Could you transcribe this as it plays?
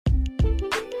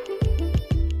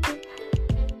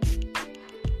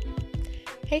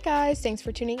Hey guys, thanks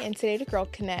for tuning in today to Girl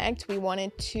Connect. We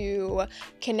wanted to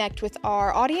connect with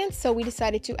our audience, so we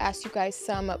decided to ask you guys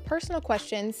some personal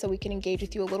questions so we can engage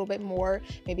with you a little bit more,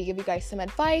 maybe give you guys some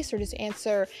advice or just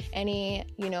answer any,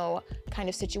 kind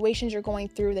of situations you're going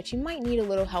through that you might need a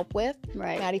little help with.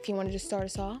 Right. Maddie, if you want to just start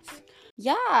us off.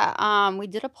 Yeah, we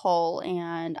did a poll,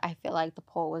 and I feel like the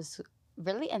poll was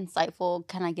really insightful,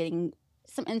 kind of getting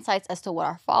some insights as to what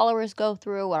our followers go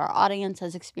through, what our audience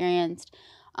has experienced.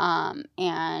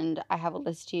 And I have a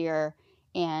list here,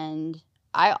 and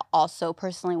I also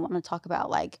personally want to talk about,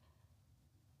 like,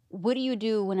 what do you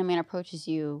do when a man approaches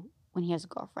you when he has a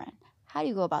girlfriend? How do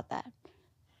you go about that?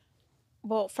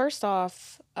 Well, first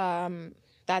off,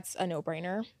 that's a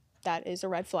no-brainer. That is a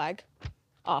red flag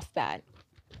off bat.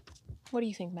 What do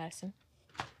you think, Madison?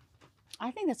 I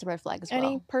think that's a red flag as Any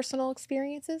well. personal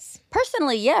experiences?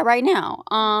 Personally, yeah, right now.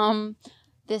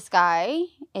 This guy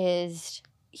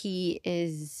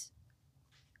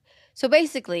so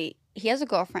basically he has a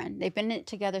girlfriend. They've been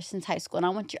together since high school, and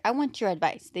I want your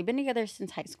advice. They've been together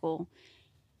since high school.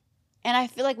 And I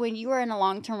feel like when you are in a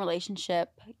long-term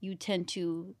relationship, you tend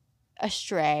to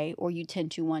astray, or you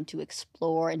tend to want to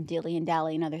explore and dilly and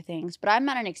dally and other things. But I'm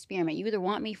not an experiment. You either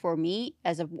want me for me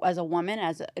as a woman,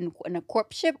 in a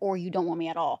courtship, or you don't want me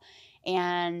at all.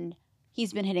 And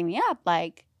he's been hitting me up,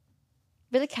 like,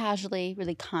 really casually,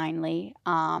 really kindly.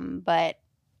 But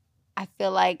I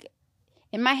feel like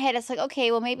in my head, it's like,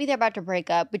 okay, well, maybe they're about to break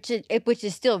up, which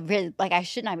is still really, like, I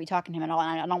should not be talking to him at all,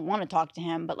 and I don't want to talk to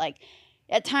him. But, like,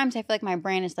 at times, I feel like my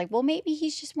brain is like, well, maybe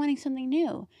he's just wanting something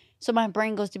new. So my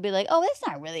brain goes to be like, oh, that's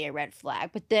not really a red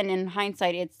flag. But then in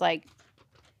hindsight, it's like,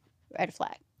 red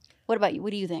flag. What about you?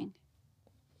 What do you think?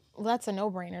 Well, that's a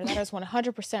no-brainer. That is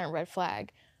 100% a red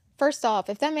flag. First off,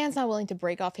 if that man's not willing to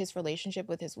break off his relationship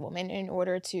with his woman in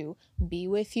order to be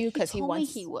with you because he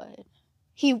wants... He would.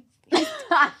 He...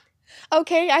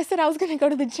 Okay, I said I was going to go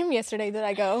to the gym yesterday. Did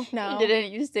I go? No. You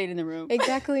didn't. You stayed in the room.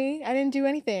 Exactly. I didn't do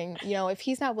anything. If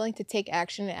he's not willing to take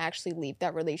action and actually leave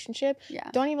that relationship,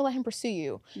 don't even let him pursue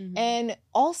you. Mm-hmm. And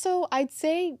also, I'd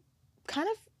say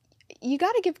you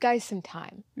got to give guys some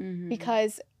time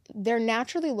because they're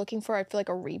naturally looking for, I feel like,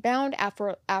 a rebound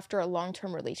after a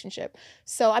long-term relationship.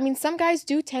 So, I mean, some guys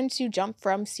do tend to jump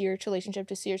from serious relationship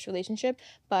to serious relationship,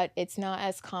 but it's not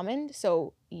as common.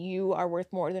 So you are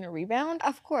worth more than a rebound.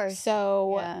 Of course.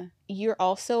 So you're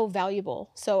also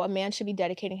valuable. So a man should be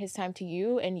dedicating his time to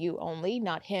you and you only,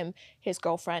 not him, his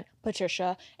girlfriend,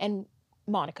 Patricia, and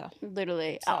Monica.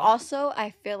 Literally. So. Also, I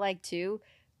feel like, too,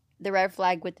 the red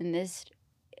flag within this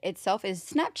itself is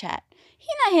Snapchat. He's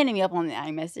not hitting me up on the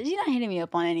iMessage. He's not hitting me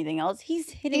up on anything else. He's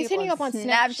hitting me up on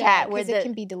Snapchat because it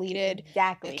can be deleted.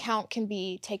 Exactly. Account can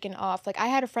be taken off. Like, I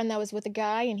had a friend that was with a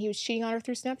guy and he was cheating on her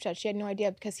through Snapchat. She had no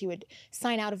idea because he would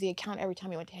sign out of the account every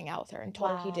time he went to hang out with her and told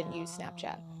her he didn't use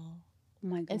Snapchat. Oh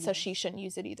my goodness. And so she shouldn't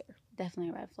use it either. Definitely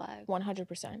a red flag.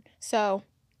 100%. So,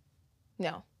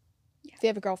 no. Yeah. If you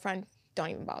have a girlfriend, don't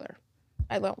even bother.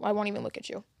 I won't even look at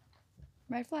you.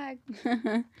 Red flag.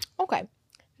 Okay.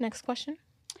 Next question.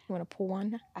 You want to pull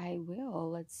one? I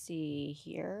will. Let's see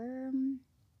here.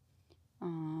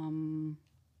 Someone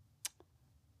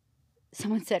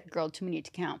said, girl, too many to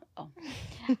count. Oh.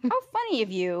 How funny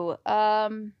of you.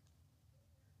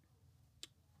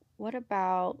 What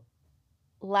about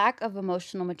lack of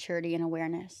emotional maturity and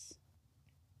awareness?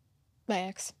 My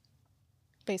ex,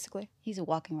 basically. He's a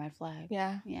walking red flag.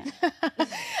 Yeah.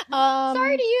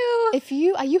 Sorry to you. If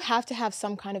you have to have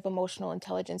some kind of emotional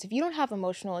intelligence. If you don't have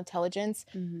emotional intelligence,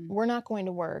 we're not going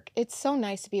to work. It's so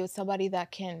nice to be with somebody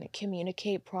that can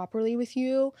communicate properly with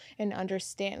you and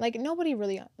understand. Like,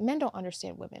 men don't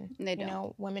understand women. They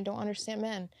don't. Women don't understand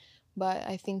men. But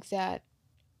I think that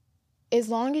as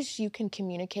long as you can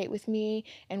communicate with me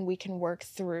and we can work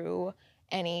through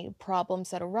any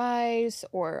problems that arise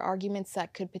or arguments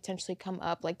that could potentially come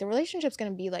up, like, the relationship's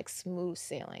going to be like smooth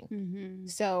sailing.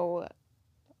 So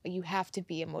you have to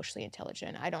be emotionally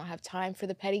intelligent. I don't have time for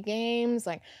the petty games.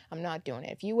 Like, I'm not doing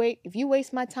it. If you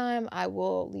waste my time, I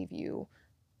will leave you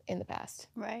in the past.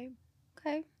 Right.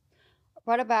 Okay.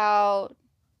 What about...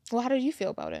 Well, how did you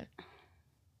feel about it?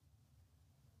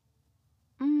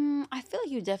 I feel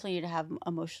like you definitely need to have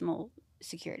emotional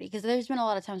security, because there's been a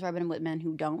lot of times where I've been with men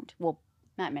who don't. Well,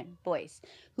 not men, boys,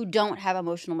 who don't have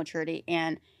emotional maturity,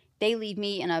 and they leave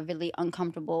me in a really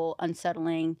uncomfortable,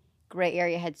 unsettling, gray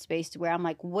area headspace to where I'm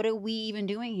like, what are we even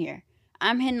doing here?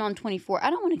 I'm hitting on 24. I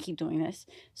don't want to keep doing this.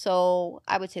 So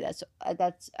I would say that's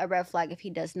a red flag if he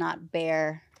does not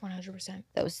bear 100%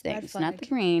 those things. Not the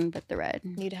green, but the red.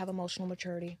 You need to have emotional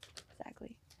maturity.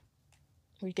 Exactly.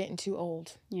 We're getting too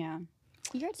old. Yeah.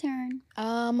 Your turn.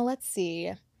 Let's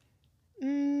see.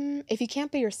 If you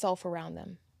can't be yourself around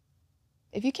them.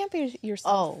 If you can't be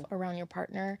yourself Oh. around your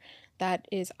partner, that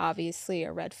is obviously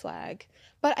a red flag.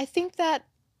 But I think that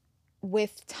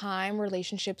with time,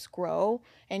 relationships grow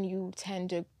and you tend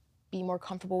to be more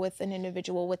comfortable with an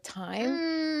individual with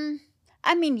time.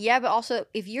 I mean, yeah, but also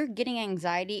if you're getting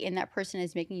anxiety and that person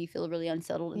is making you feel really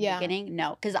unsettled in the Yeah. beginning,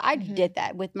 no. Because I did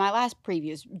that with my last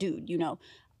previous dude, you know.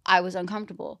 I was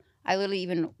uncomfortable. I literally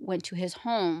even went to his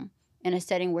home in a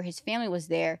setting where his family was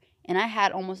there, and I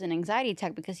had almost an anxiety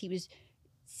attack because he was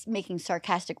making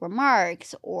sarcastic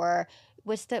remarks or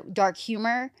what's the dark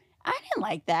humor. I didn't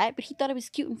like that, but he thought it was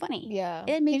cute and funny. Yeah.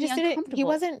 It made He me just didn't, uncomfortable. he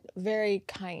wasn't very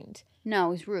kind.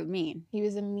 No, he was rude, mean. He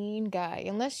was a mean guy.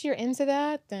 Unless you're into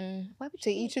that, then Why would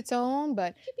to you each its own.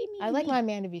 But be mean I to like me? my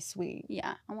man to be sweet.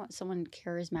 Yeah, I want someone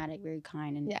charismatic, very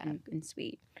kind, and, Yeah. and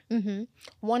sweet.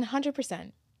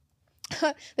 100%.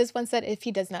 This one said if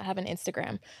he does not have an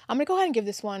Instagram. I'm gonna go ahead and give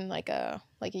this one like a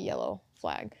yellow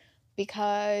flag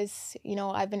because you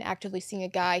know I've been actively seeing a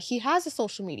guy. He has a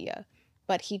social media,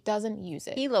 but he doesn't use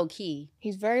it. He low key.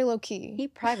 He's very low key. He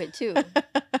private too. As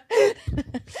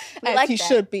like he that.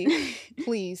 should be.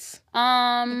 Please.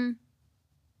 Well,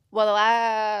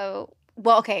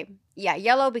 okay. Yeah,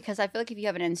 yellow because I feel like if you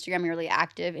have an Instagram, you're really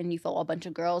active and you follow a bunch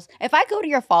of girls. If I go to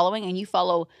your following and you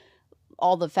follow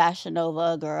all the Fashion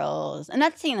Nova girls, and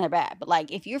not saying they're bad, but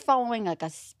like if you're following like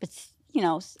you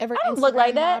know, Every I don't Instagram look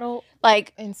like that. model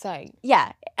Like in sight.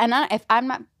 Yeah, and if I'm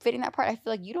not fitting that part, I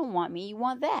feel like you don't want me. You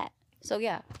want that. So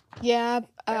yeah. Yeah.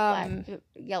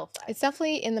 Yellow flag. It's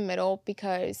definitely in the middle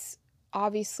because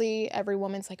obviously every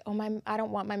woman's like, oh I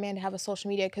don't want my man to have a social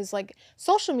media because like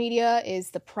social media is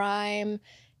the prime.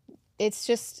 It's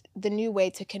just the new way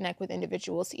to connect with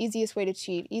individuals, the easiest way to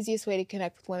cheat, easiest way to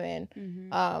connect with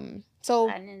women.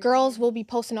 So girls will be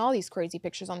posting all these crazy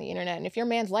pictures on the internet, and if your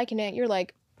man's liking it, you're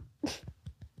like,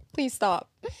 please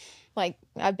stop. Like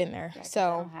I've been there. Yeah,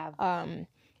 so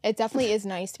it definitely is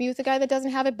nice to be with a guy that doesn't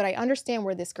have it, but I understand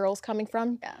where this girl's coming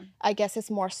from. Yeah. I guess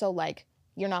it's more so like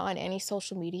you're not on any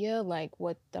social media, like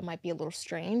what that might be a little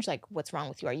strange. Like what's wrong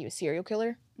with you? Are you a serial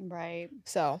killer? Right.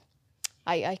 So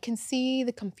I can see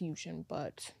the confusion,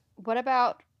 but what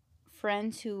about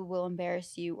friends who will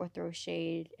embarrass you or throw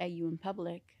shade at you in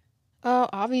public? Oh,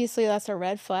 obviously that's a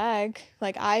red flag.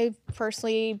 Like I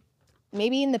personally,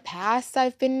 maybe in the past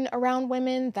I've been around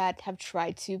women that have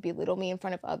tried to belittle me in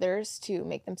front of others to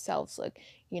make themselves look,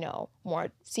 you know,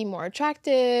 seem more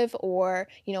attractive or,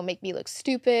 you know, make me look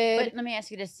stupid. But let me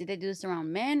ask you this, did they do this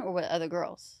around men or with other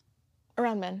girls?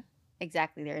 Around men.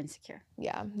 Exactly, they're insecure.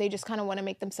 Yeah, they just kind of want to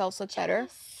make themselves look better.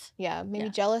 Yeah, maybe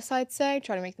jealous, I'd say.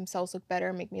 Try to make themselves look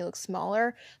better, make me look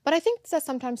smaller. But I think that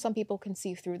sometimes some people can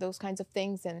see through those kinds of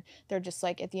things and they're just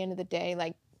like, at the end of the day,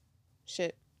 like,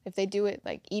 shit, if they do it,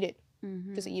 like, eat it.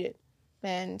 Just eat it.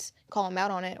 And call them out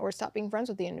on it or stop being friends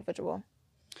with the individual.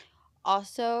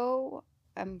 Also,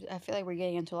 I feel like we're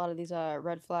getting into a lot of these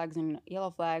red flags and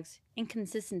yellow flags.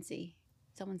 Inconsistency.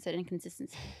 Someone said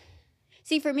inconsistency.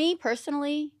 See, for me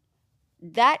personally,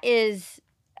 that is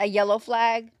a yellow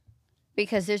flag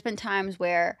because there's been times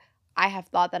where I have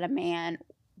thought that a man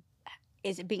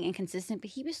is being inconsistent, but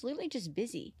he was literally just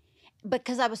busy.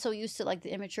 Because I was so used to like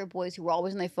the immature boys who were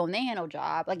always on their phone, they had no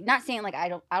job. Like not saying like I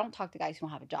don't talk to guys who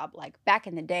don't have a job. Like back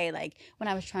in the day, like when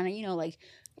I was trying to, you know, like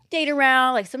date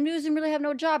around, like some dudes didn't really have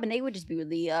no job and they would just be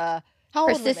really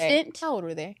persistent. How old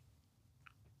were they?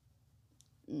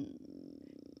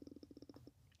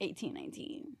 18,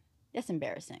 19. That's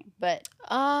embarrassing. But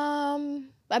I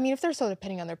mean, if they're so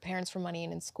depending on their parents for money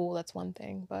and in school, that's one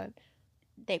thing. But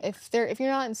if you're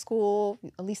not in school,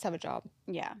 at least have a job.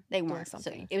 Yeah, they weren't.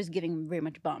 Something. So it was giving very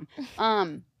much bum.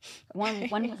 One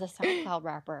was a SoundCloud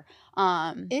rapper.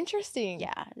 Interesting.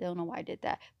 Yeah, I don't know why I did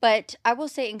that. But I will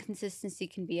say inconsistency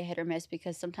can be a hit or miss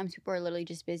because sometimes people are literally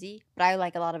just busy. But I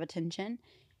like a lot of attention.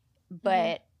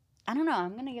 But I don't know.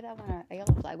 I'm going to give that one a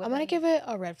yellow flag. I'm going to give it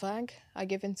a red flag. I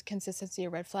give inconsistency a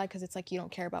red flag because it's like you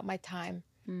don't care about my time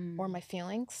or my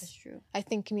feelings. That's true. I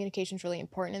think communication is really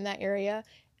important in that area.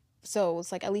 So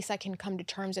it's like at least I can come to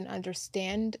terms and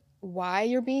understand why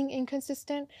you're being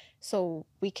inconsistent so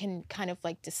we can kind of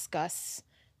like discuss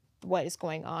what is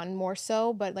going on more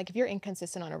so. But like if you're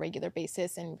inconsistent on a regular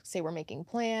basis and say we're making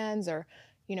plans or,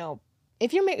 you know,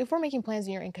 if we're making plans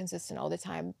and you're inconsistent all the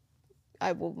time,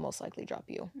 I will most likely drop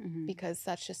you because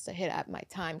that's just a hit at my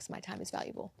time because my time is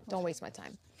valuable. Don't waste my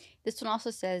time. This one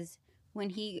also says when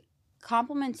he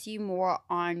compliments you more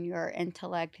on your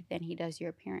intellect than he does your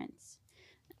appearance.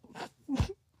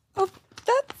 Oh,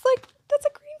 that's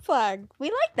a green flag. We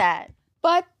like that.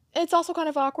 But it's also kind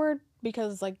of awkward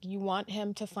because like you want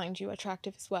him to find you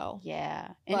attractive as well. Yeah.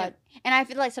 But And I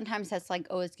feel like sometimes that's like,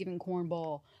 oh, it's giving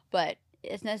cornball. But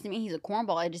it doesn't mean he's a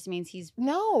cornball. It just means he's.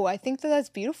 no, I think that that's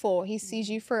beautiful. He sees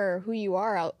you for who you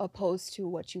are opposed to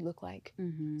what you look like.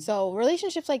 Mm-hmm. So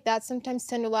relationships like that sometimes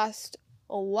tend to last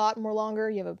a lot more longer.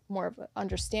 You have more of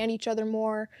understand each other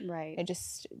more. Right. It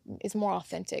just is more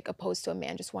authentic opposed to a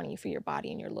man just wanting you for your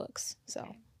body and your looks.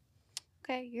 So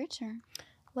Okay, your turn.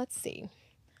 let's see.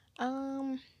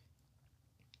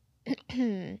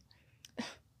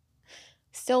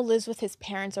 Still lives with his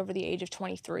parents over the age of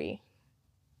 23.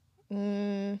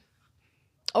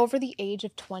 Over the age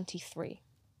of 23.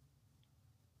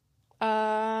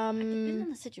 Depends on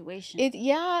the situation.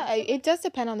 It does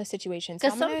depend on the situation.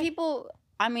 Because some people,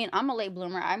 I mean, I'm a late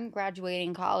bloomer. I'm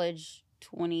graduating college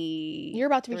 20. You're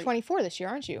about to be 24 this year,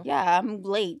 aren't you? Yeah, I'm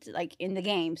late, like in the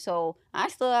game. So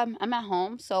I'm at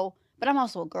home. So, but I'm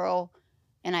also a girl,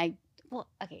 and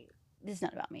okay, this is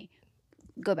not about me.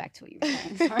 Go back to what you were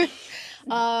saying. Sorry.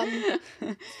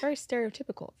 It's very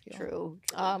stereotypical of you. True.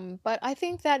 But I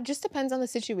think that just depends on the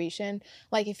situation.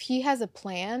 Like if he has a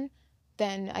plan,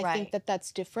 then I think that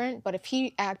that's different. But if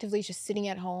he actively is just sitting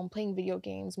at home playing video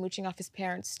games, mooching off his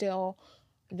parents still,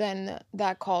 then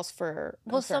that calls for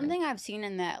concern. Well, something I've seen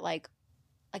in that, like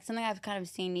something I've kind of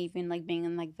seen even like being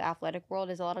in like the athletic world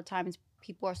is a lot of times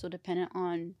people are so dependent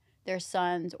on their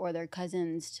sons or their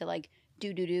cousins to like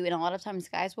do, and a lot of times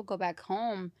guys will go back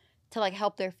home to like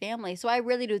help their family. So I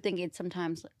really do think it's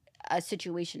sometimes a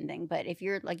situation thing. But if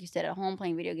you're, like you said, at home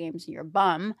playing video games and you're a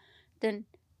bum, then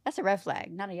that's a red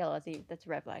flag, not a yellow. That's a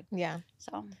red flag. Yeah.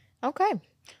 So okay,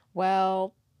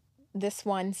 well, this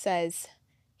one says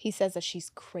he says that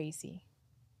she's crazy.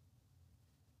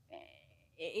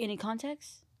 Any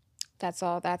context? That's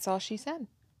all she said.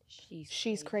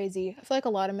 She's crazy. I feel like a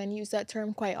lot of men use that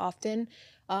term quite often,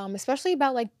 especially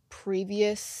about like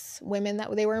previous women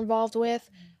that they were involved with.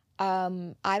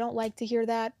 I don't like to hear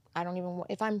that. I don't even,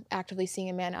 if I'm actively seeing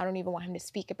a man, I don't even want him to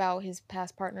speak about his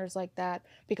past partners like that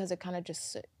because it kind of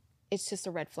just, it's just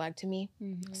a red flag to me.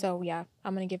 Mm-hmm. So yeah,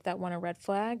 I'm going to give that one a red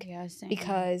flag. Yeah, same.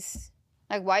 Because...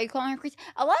 like, why are you calling her crazy?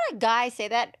 A lot of guys say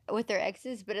that with their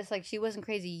exes, but it's like, she wasn't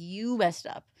crazy. You messed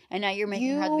up. And now you're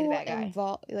making her to be the bad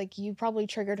guy. Like, you probably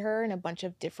triggered her in a bunch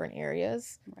of different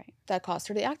areas. Right. That caused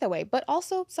her to act that way. But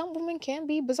also, some women can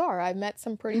be bizarre. I've met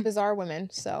some pretty bizarre women.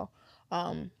 So,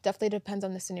 definitely depends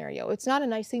on the scenario. It's not a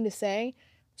nice thing to say.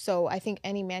 So, I think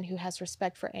any man who has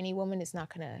respect for any woman is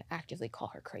not going to actively call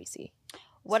her crazy.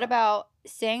 What about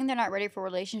saying they're not ready for a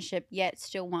relationship, yet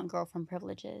still want girlfriend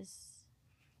privileges?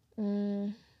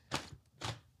 You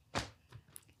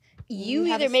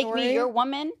either make me your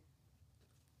woman,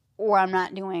 or I'm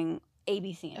not doing A,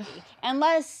 B, C, and D.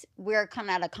 Unless we're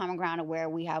coming at a common ground of where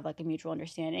we have like a mutual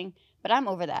understanding. But I'm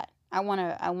over that. I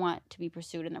want to be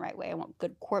pursued in the right way. I want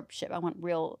good courtship. I want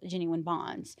real, genuine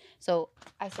bonds. So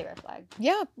I say red flag.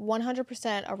 Yeah,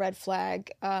 100% a red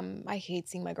flag. I hate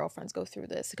seeing my girlfriends go through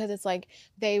this because it's like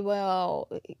they will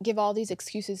give all these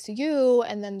excuses to you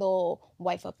and then they'll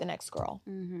wife up the next girl.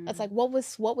 Mm-hmm. It's like, what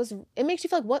was, it makes you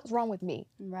feel like, what's wrong with me?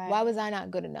 Right. Why was I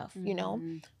not good enough, you know?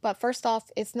 But first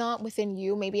off, it's not within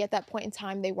you. Maybe at that point in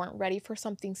time, they weren't ready for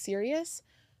something serious.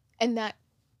 And that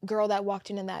girl that walked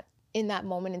in that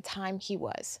moment in time, he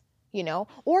was, you know,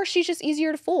 or she's just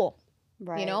easier to fool,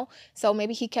 right? You know, so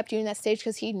maybe he kept you in that stage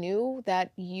because he knew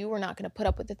that you were not going to put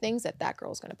up with the things that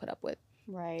girl's going to put up with.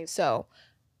 Right. So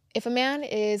if a man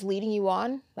is leading you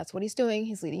on, that's what he's doing.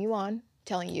 He's leading you on,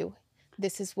 telling you,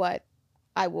 this is what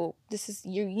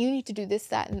you need to do this,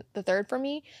 that, and the third for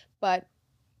me, but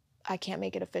I can't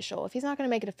make it official. If he's not going to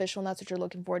make it official and that's what you're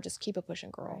looking for, just keep it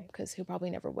pushing, girl, because he probably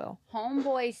never will.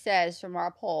 Homeboy says from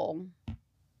our poll,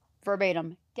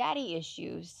 verbatim, daddy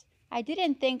issues. I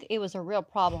didn't think it was a real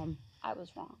problem. I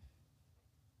was wrong.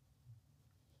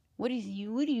 What do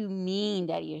you mean,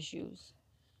 daddy issues?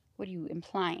 What are you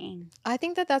implying? I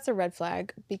think that that's a red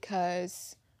flag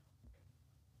because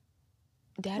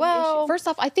daddy issues. First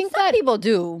off, I think that people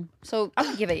do. So I'm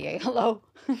gonna give it a hello.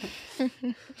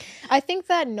 I think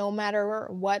that no matter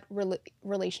what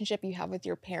relationship you have with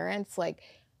your parents, like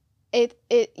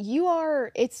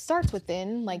it starts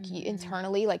within, like,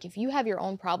 internally. Like, if you have your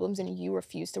own problems and you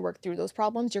refuse to work through those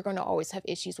problems, you're going to always have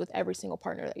issues with every single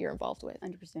partner that you're involved with.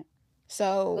 100%.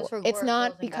 So it's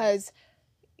not because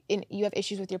you have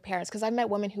issues with your parents, because I've met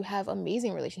women who have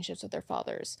amazing relationships with their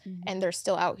fathers, and they're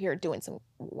still out here doing some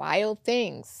wild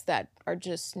things that are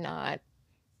just not,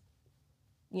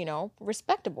 you know,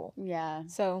 respectable. Yeah.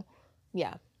 So,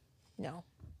 yeah. No.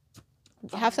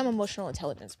 Have some emotional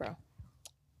intelligence, bro.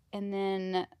 And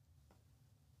then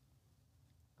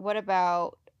what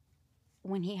about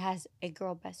when he has a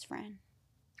girl best friend?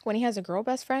 When he has a girl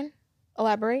best friend?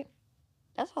 Elaborate.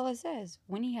 That's all it says.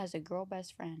 When he has a girl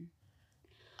best friend.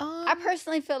 I Um,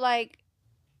 personally feel like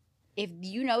if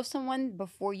you know someone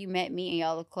before you met me and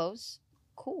y'all are close,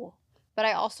 cool. But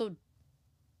I also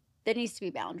there needs to be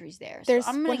boundaries there. So there's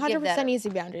I'm gonna give that 100% a easy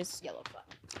boundaries. yellow flag.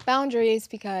 Boundaries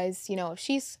because, you know, if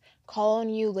she's calling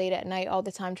you late at night all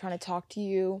the time trying to talk to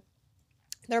you,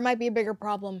 there might be a bigger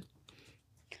problem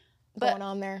But going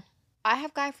on there. I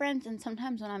have guy friends, and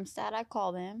sometimes when I'm sad, I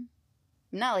call them.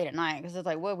 Not late at night because it's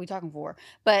like, what are we talking for?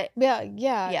 But Yeah, I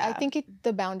yeah, think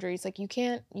the boundaries, like you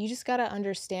just gotta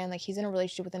understand, like he's in a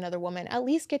relationship with another woman. At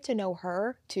least get to know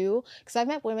her too, because I've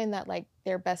met women that like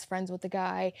they're best friends with the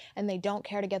guy and they don't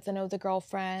care to get to know the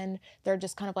girlfriend. They're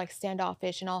just kind of like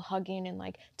standoffish and all hugging and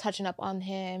like touching up on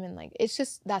him, and like it's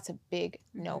just that's a big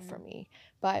no for mhm. me.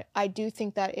 But I do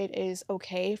think that it is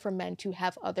okay for men to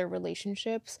have other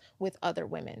relationships with other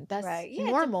women. That's Right. Yeah,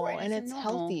 it's normal important. and It's it's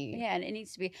normal. healthy. Yeah, and it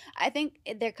needs to be. I think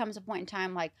there comes a point in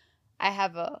time, like, I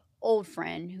have a old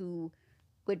friend who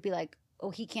would be like,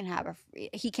 oh, he can't have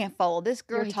he can't follow this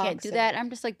girl. You're He can't do that. toxic. I'm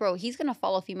just like, bro, he's going to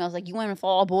follow females. Like, you want him to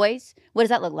follow all boys? What does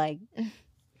that look like?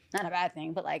 Not a bad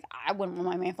thing, but like, I wouldn't want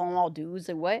my man following all dudes.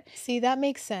 Like, what? See, that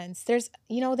makes sense. There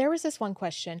was this one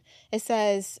question. It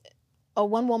says,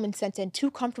 one woman sent in,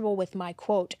 too comfortable with my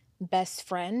quote, best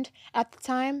friend at the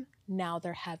time. Now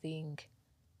they're having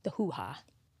the hoo ha.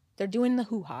 They're doing the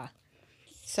hoo ha.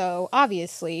 So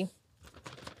obviously,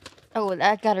 Oh,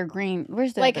 that got her green.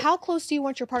 Where's the like, other? how close do you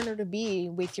want your partner to be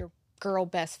with your girl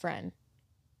best friend?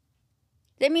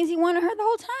 That means he wanted her the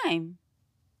whole time.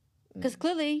 Because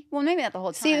clearly, well, maybe not the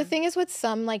whole time. See, the thing is with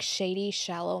some like shady,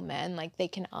 shallow men, like they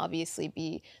can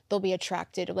obviously they'll be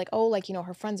attracted to like, oh, like,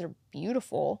 her friends are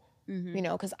beautiful, Mhm.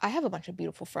 because I have a bunch of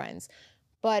beautiful friends.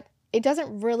 But it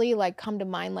doesn't really like come to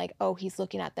mind like, oh, he's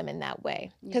looking at them in that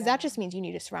way. Because Yeah. that just means you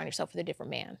need to surround yourself with a different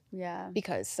man. Yeah.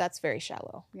 Because that's very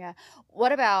shallow. Yeah.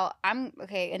 What about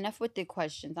okay, enough with the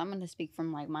questions. I'm gonna speak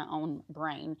from like my own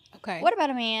brain. Okay. What about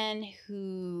a man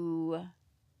who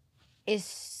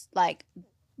is like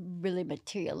really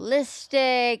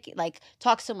materialistic, like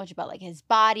talks so much about like his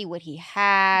body, what he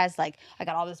has, like I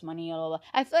got all this money, blah, blah, blah.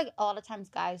 I feel like a lot of times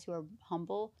guys who are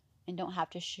humble and don't have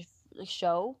to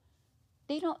show,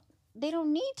 they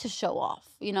don't need to show off,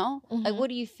 Like, what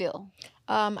do you feel?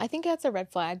 I think that's a red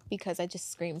flag because it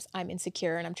just screams, I'm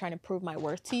insecure and I'm trying to prove my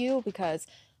worth to you, because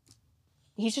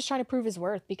he's just trying to prove his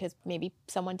worth because maybe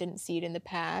someone didn't see it in the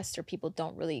past, or people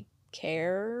don't really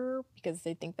care because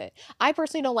they think that. I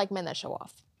personally don't like men that show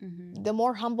off. Mm-hmm. The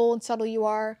more humble and subtle you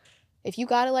are, if you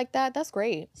got it like that, that's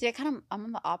great. See, I'm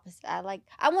on the opposite. I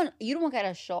want you don't want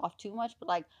to show off too much, but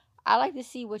like I like to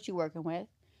see what you're working with.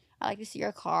 I like to see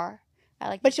your car.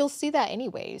 But you'll see that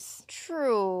anyways.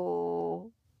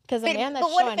 True. Because a man that's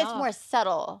but what showing if it's off, more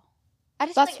subtle?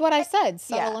 That's what I said,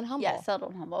 subtle and humble. Yeah, subtle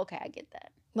and humble. Okay, I get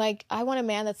that. Like, I want a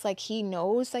man that's like, he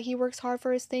knows that he works hard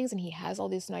for his things and he has all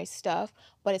this nice stuff,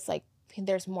 but it's like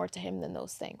there's more to him than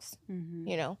those things,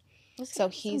 Mm-hmm. So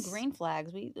he's some green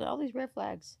flags. All these red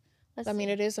flags.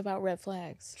 It is about red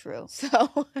flags. True. So,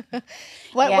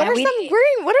 what are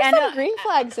some green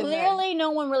flags in there? Clearly,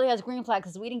 no one really has green flags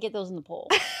because we didn't get those in the poll.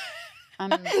 I'm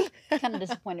kind of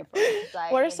disappointed for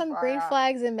society. What are some green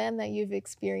flags in men that you've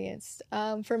experienced?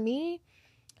 For me,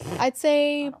 I'd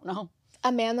say I don't know.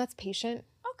 a man that's patient.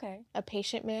 Okay. A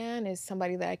patient man is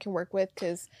somebody that I can work with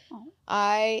because Oh.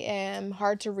 I am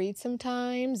hard to read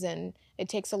sometimes, and it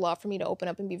takes a lot for me to open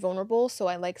up and be vulnerable. So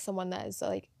I like someone that is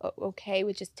like okay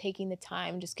with just taking the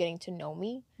time, just getting to know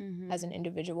me as an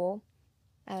individual.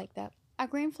 I like that. A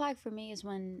green flag for me is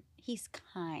when he's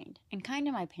kind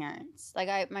to my parents.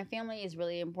 Like my family is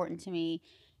really important to me,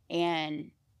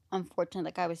 and unfortunately,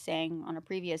 like I was saying on a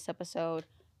previous episode,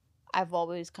 I've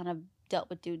always kind of dealt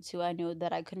with dudes who I knew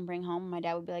that I couldn't bring home. My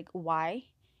dad would be like, "Why?"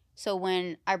 So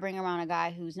when I bring around a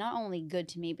guy who's not only good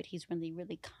to me, but he's really,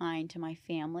 really kind to my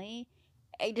family,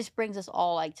 it just brings us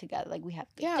all like together. Like we have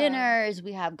good dinners,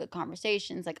 we have good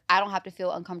conversations. Like I don't have to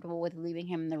feel uncomfortable with leaving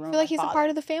him in the room. I feel like he's a part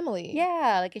of the family.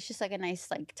 Yeah, like it's just like a nice,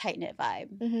 like tight knit vibe.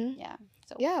 Mm-hmm. Yeah.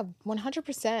 So yeah,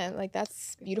 100%. Like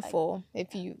that's beautiful.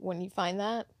 When you find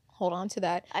that, hold on to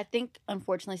that. I think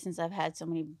unfortunately, since I've had so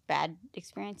many bad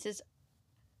experiences,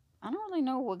 I don't really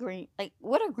know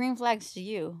what are green flags to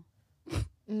you?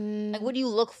 Like what do you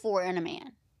look for in a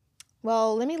man?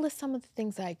 Well, let me list some of the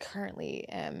things I currently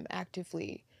am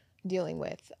actively dealing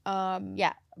with.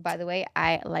 Yeah, by the way,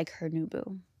 I like her new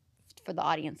boo. For the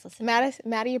audience listening.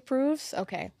 Maddie approves?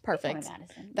 Okay, perfect.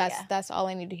 Madison. That's all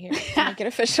I need to hear to make it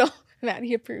official.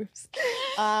 Maddie approves.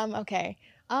 Okay.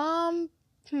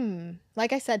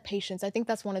 Like I said, patience. I think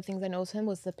that's one of the things I noticed him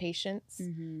was the patience.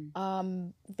 Mm-hmm.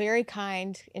 Very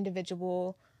kind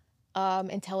individual.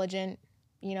 intelligent,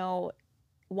 you know,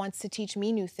 wants to teach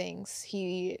me new things.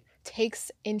 He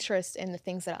takes interest in the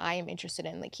things that I am interested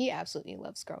in. Like, he absolutely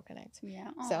loves Girl Connect. Yeah.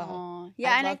 So Aw. I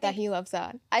Yeah, and I love that think he loves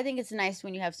that. I think it's nice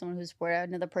when you have someone who's supportive.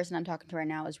 Another person I'm talking to right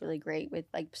now is really great with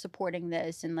like supporting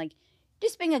this and like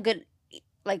just being a good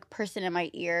like person in my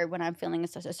ear when I'm feeling a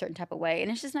certain type of way. And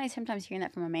it's just nice sometimes hearing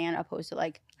that from a man opposed to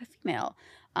like a female.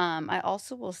 I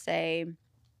also will say,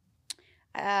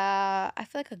 I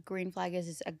feel like a green flag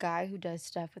is a guy who does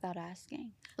stuff without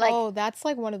asking. Like Oh, that's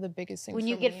like one of the biggest things when for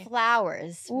you get me.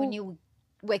 flowers, when Ooh. you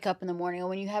wake up in the morning, or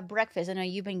when you have breakfast. I know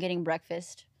you've been getting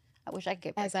breakfast. I wish I could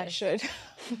get As I breakfast. should.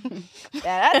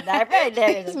 That right there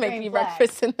is Just a make green me flag.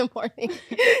 breakfast in the morning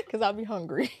because I'll be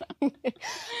hungry.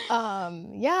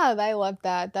 Yeah, I love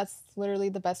that. That's literally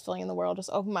the best feeling in the world. Just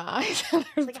open my eyes and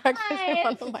there's Like, breakfast hi, in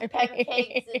front it's of my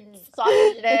pancakes and face.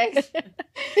 sausage and eggs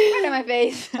right in my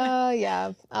face.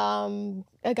 Yeah.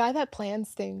 A guy that plans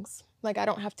things. Like, I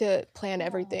don't have to plan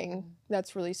everything. Oh.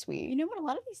 That's really You sweet. know what? A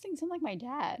lot of these things sound like my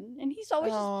dad, and he's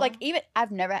always just Oh. like even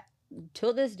I've never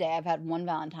till this day I've had one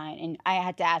Valentine, and I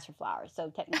had to ask for flowers, so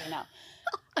technically no.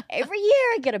 Every year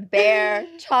I get a bear,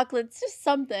 chocolates, just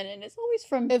something, and it's always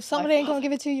from If somebody ain't my gonna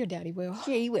give it to you, your daddy will.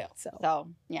 father. Yeah, he will. So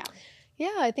Yeah.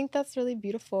 yeah, I think that's really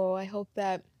beautiful. I hope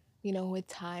that, with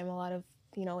time, a lot of,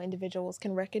 individuals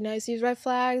can recognize these red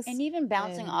flags. And even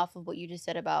bouncing And off of what you just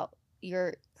said about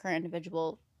your current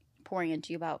individual pouring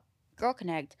into you about Girl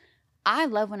Connect, I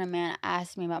love when a man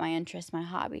asks me about my interests, my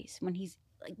hobbies. When he's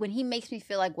like, when he makes me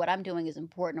feel like what I'm doing is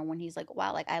important, or when he's like,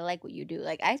 "Wow, like I like what you do."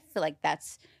 Like I feel like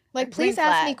that's a like, green please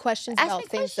ask me flag. questions Ask about me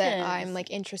things that I'm questions.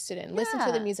 like interested in. Listen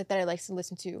to the Yeah. music that I like to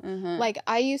listen to. Mm-hmm. Like,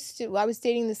 I was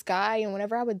dating this guy, and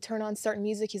whenever I would turn on certain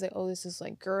music, he's like, "Oh, this is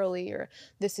like girly," or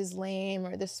 "This is lame,"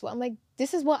 or "This is what." I'm like,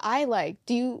 "This is what I like.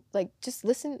 Do you like just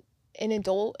listen and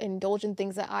indulge in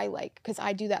things that I like, because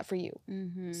I do that for you."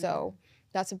 Mm-hmm. So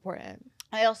that's important.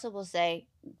 I also will say,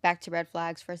 back to red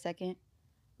flags for a second,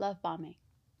 love bombing.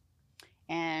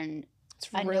 And It's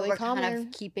I know really we're common. kind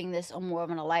of keeping this on more of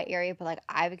a light area, but like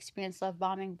I've experienced love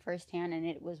bombing firsthand, and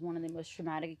it was one of the most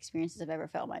traumatic experiences I've ever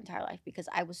felt in my entire life because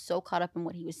I was so caught up in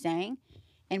what he was saying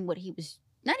and what he was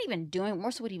not even doing,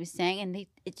 more so what he was saying, and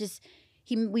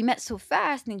we met so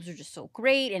fast and things were just so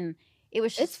great, and it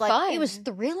was just It's like it was fun.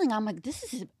 thrilling. I'm like,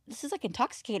 this is like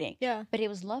intoxicating, Yeah. but it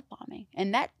was love bombing,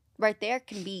 and that right there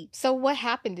can be. So what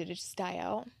happened? Did it just die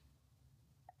out?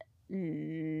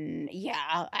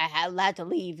 Yeah, I had to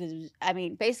leave. 'Cause I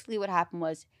mean, basically, what happened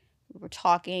was we were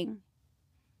talking.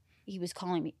 He was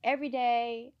calling me every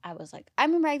day. I was like, I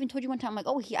remember I even told you one time, like,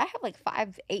 oh, I have like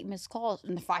 8 missed calls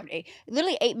in the 5 day,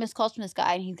 literally 8 missed calls from this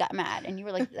guy, and he got mad, and you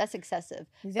were like, that's excessive.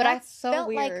 But I That's so felt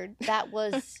weird. like that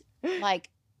was like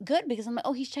good because I'm like,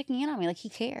 oh, he's checking in on me, like he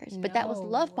cares. But that was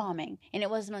love No. bombing, and it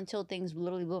wasn't until things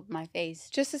literally blew up in my face.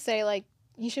 Just to say, like,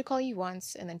 he should call you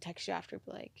once and then text you after,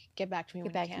 be like, get back to me Get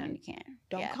when back you to me can. when you can.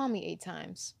 Don't Yeah. call me 8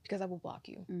 times because I will block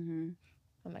you. Mm-hmm.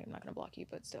 I'm like, I'm not gonna block you,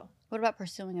 but still. What about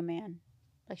pursuing a man?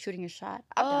 Like shooting your shot?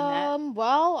 I've done that.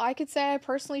 Well, I could say I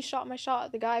personally shot my shot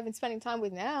at the guy I've been spending time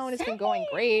with now, and it's been going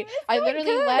Same. great. It's I going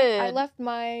literally good. left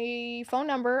my phone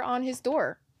number on his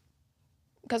door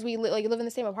because we live in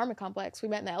the same apartment complex. We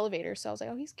met in the elevator, so I was like,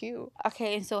 oh, he's cute.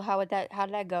 Okay, and so how did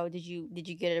that go? Did you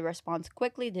get a response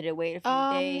quickly? Did it wait a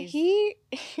few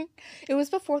days? It was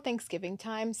before Thanksgiving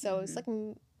time, so it was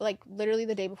like literally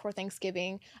the day before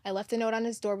Thanksgiving. I left a note on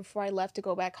his door before I left to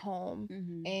go back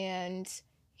home, and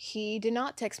he did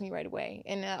not text me right away.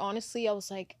 And honestly, I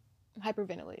was like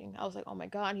hyperventilating. I was like, oh my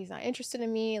God, he's not interested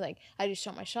in me. Like, I just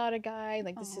shot my shot at a guy.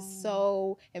 Like, this is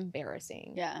so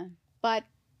embarrassing. Yeah. But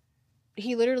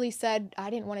he literally said,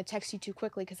 I didn't want to text you too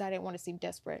quickly because I didn't want to seem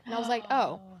desperate. And I was like,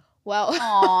 oh, well.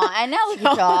 Aw, and now look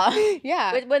at y'all.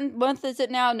 Yeah. When month is it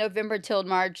now? November till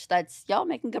March. That's y'all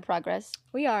making good progress.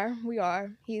 We are.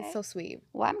 He's so sweet.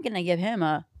 Well, I'm gonna give him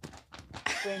a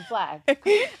green flag.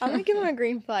 I'm gonna give him a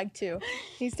green flag too.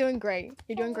 He's doing great.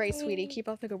 You're doing great, sweetie. Keep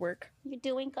up the good work. You're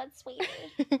doing good, sweetie.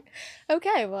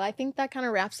 Okay, well, I think that kind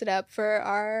of wraps it up for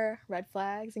our red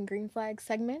flags and green flags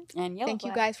segment. And yellow Thank you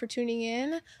flag. guys for tuning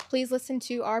in. Please listen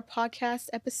to our podcast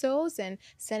episodes and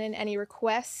send in any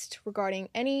requests regarding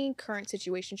any current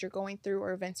situations you're going through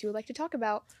or events you would like to talk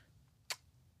about.